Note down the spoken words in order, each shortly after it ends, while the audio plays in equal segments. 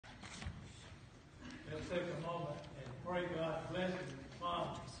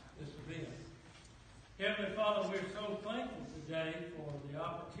Heavenly Father, we're so thankful today for the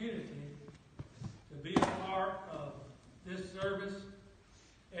opportunity to be a part of this service.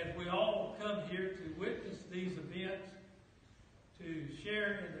 As we all come here to witness these events, to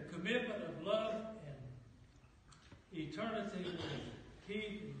share in the commitment of love and eternity with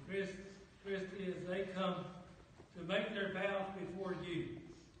Keith and Christy as they come to make their vows before you.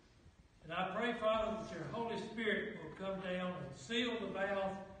 And I pray, Father, that your Holy Spirit will come down and seal the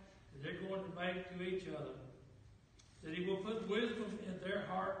vows that they're going to make to each other. That he will put wisdom in their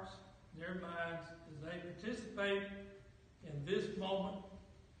hearts, their minds, as they participate in this moment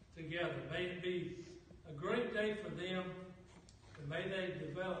together. May it be a great day for them, and may they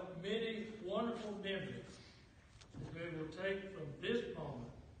develop many wonderful memories that they will take from this moment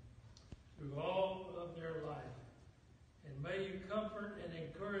through all of their life. And may you comfort and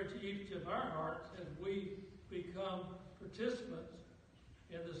encourage each of our hearts as we become participants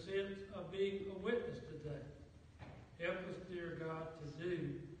in the sense of being a witness today. Help us, dear God, to do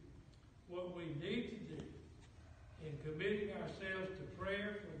what we need to do in committing ourselves to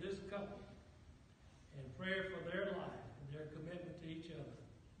prayer for this couple and prayer for their life and their commitment to each other,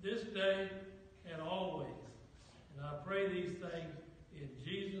 this day and always. And I pray these things in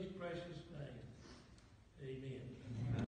Jesus' precious name. Amen.